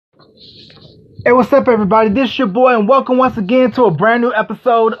Hey, what's up, everybody? This is your boy, and welcome once again to a brand new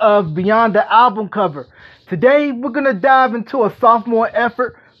episode of Beyond the Album Cover. Today, we're gonna dive into a sophomore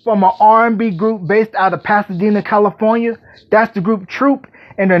effort from an R&B group based out of Pasadena, California. That's the group Troop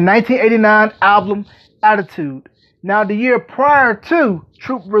and their 1989 album Attitude. Now, the year prior to,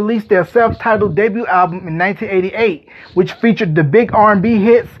 Troop released their self-titled debut album in 1988, which featured the big R&B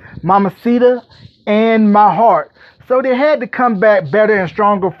hits Mamacita and My Heart. So they had to come back better and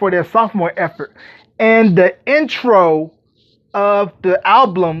stronger for their sophomore effort. And the intro of the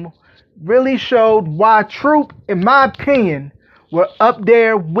album really showed why Troop, in my opinion, were up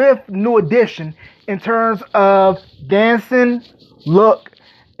there with New Edition in terms of dancing, look,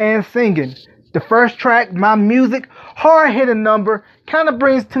 and singing. The first track, My Music, hard-hitting number, kind of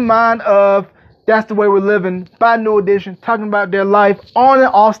brings to mind of That's the Way We're Living by New Edition, talking about their life on and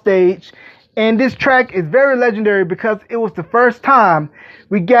off stage. And this track is very legendary because it was the first time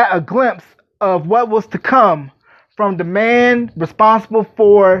we got a glimpse of what was to come from the man responsible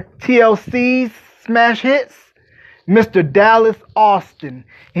for TLC's smash hits, Mr. Dallas Austin.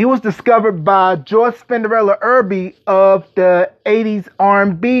 He was discovered by Joyce Spinderella Irby of the 80s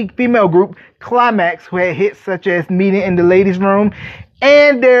R&B female group Climax, who had hits such as Meeting in the Ladies' Room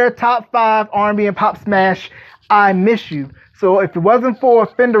and their top 5 R&B and pop smash, I Miss You. So if it wasn't for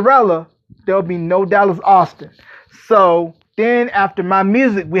Spinderella, there'll be no Dallas Austin. So then after My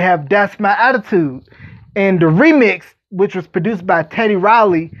Music, we have That's My Attitude. And the remix, which was produced by Teddy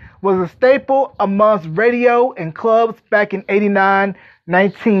Riley, was a staple amongst radio and clubs back in 89,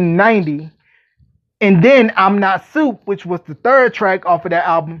 1990. And then I'm Not Soup, which was the third track off of that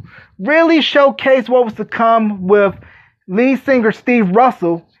album, really showcased what was to come with lead singer Steve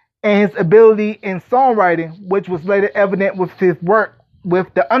Russell and his ability in songwriting, which was later evident with his work with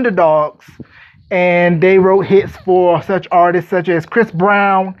the Underdogs, and they wrote hits for such artists such as Chris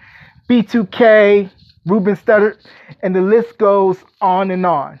Brown, B2K, Ruben Studdard, and the list goes on and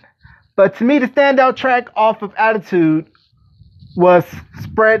on. But to me, the standout track off of Attitude was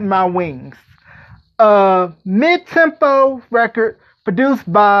Spread My Wings, a mid-tempo record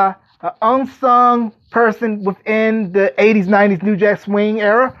produced by an unsung person within the 80s, 90s New Jack Swing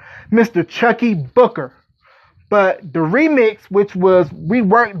era, Mr. Chucky Booker. But the remix, which was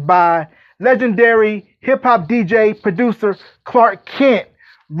reworked by legendary hip-hop DJ producer Clark Kent,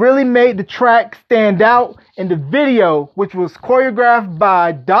 really made the track stand out. And the video, which was choreographed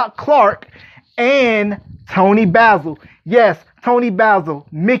by Doc Clark and Tony Basil. Yes, Tony Basil,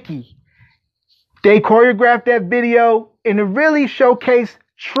 Mickey. They choreographed that video, and it really showcased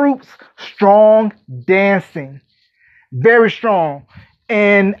Troop's strong dancing. Very strong.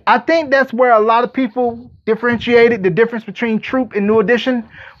 And I think that's where a lot of people differentiated the difference between Troop and New Edition,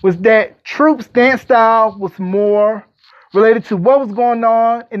 was that Troop's dance style was more related to what was going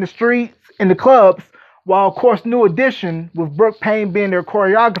on in the streets, in the clubs, while of course New Edition, with Brooke Payne being their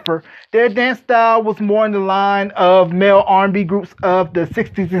choreographer, their dance style was more in the line of male R&B groups of the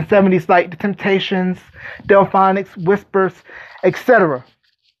 60s and 70s like The Temptations, Delphonics, Whispers, etc.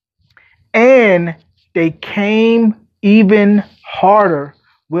 And they came even harder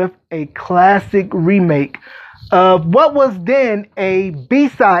with a classic remake of what was then a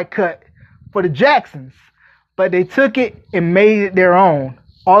B-side cut for the Jacksons, but they took it and made it their own.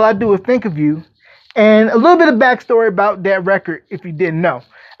 All I Do Is Think of You. And a little bit of backstory about that record if you didn't know.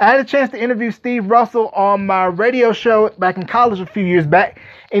 I had a chance to interview Steve Russell on my radio show back in college a few years back,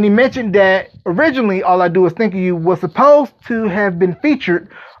 and he mentioned that originally All I Do Is Think of You was supposed to have been featured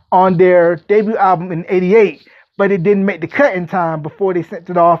on their debut album in 88, but it didn't make the cut in time before they sent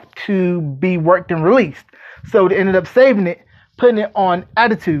it off to be worked and released. So they ended up saving it, putting it on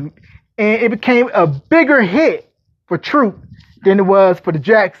Attitude, and it became a bigger hit for Troop than it was for the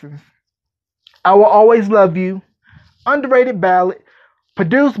Jacksons. I Will Always Love You, underrated ballad,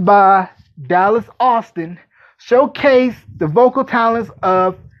 produced by Dallas Austin, showcased the vocal talents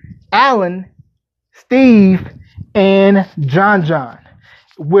of Alan, Steve, and John,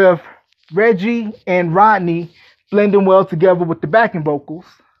 with Reggie and Rodney blending well together with the backing vocals.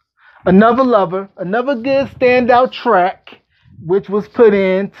 Another Lover, another good standout track, which was put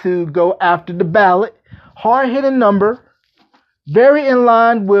in to go after the ballad. Hard-hitting number, very in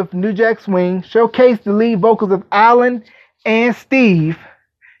line with New Jack Swing, showcased the lead vocals of Alan and Steve.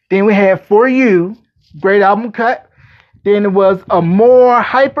 Then we had For You, great album cut. Then it was a more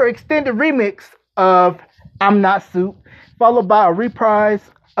hyper-extended remix of I'm Not Soup, followed by a reprise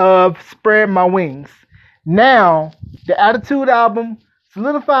of Spread My Wings. Now, the Attitude album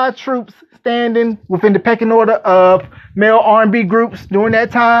solidified Troop's standing within the pecking order of male R&B groups during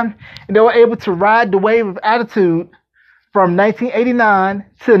that time, and they were able to ride the wave of Attitude from 1989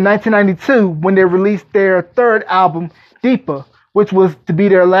 to 1992 when they released their third album, Deepa, which was to be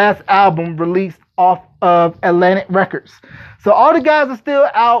their last album released off of Atlantic Records. So all the guys are still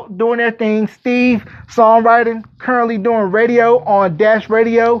out doing their thing. Steve, songwriting, currently doing radio on Dash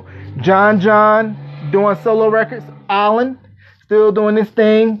Radio. John doing solo records. Alan, still doing this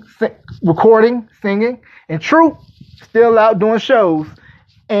thing, recording, singing. And Troop, still out doing shows.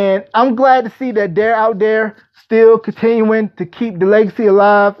 And I'm glad to see that they're out there still continuing to keep the legacy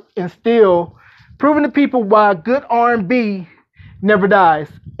alive and still proving to people why good R&B never dies.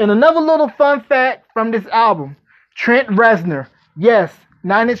 And another little fun fact from this album, Trent Reznor. Yes,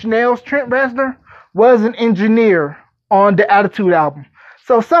 Nine Inch Nails' Trent Reznor was an engineer on the Attitude album.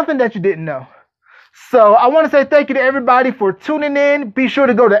 So something that you didn't know. So I want to say thank you to everybody for tuning in. Be sure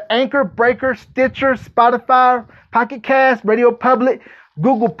to go to Anchor, Breaker, Stitcher, Spotify, Pocket Cast, Radio Public,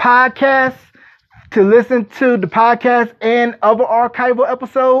 Google Podcasts to listen to the podcast and other archival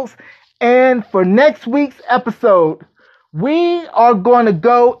episodes. And for next week's episode, we are going to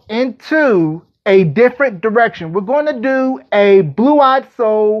go into a different direction. We're going to do a Blue Eyed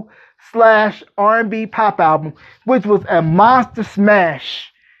Soul / R&B pop album, which was a monster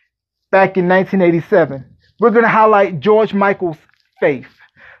smash back in 1987. We're going to highlight George Michael's Faith.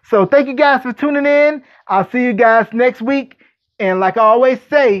 So thank you guys for tuning in. I'll see you guys next week. And like I always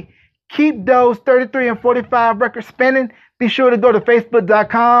say, keep those 33 and 45 records spinning. Be sure to go to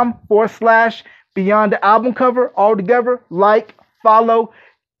facebook.com/Beyond the Album Cover all together. Like, follow,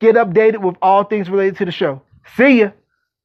 get updated with all things related to the show. See ya.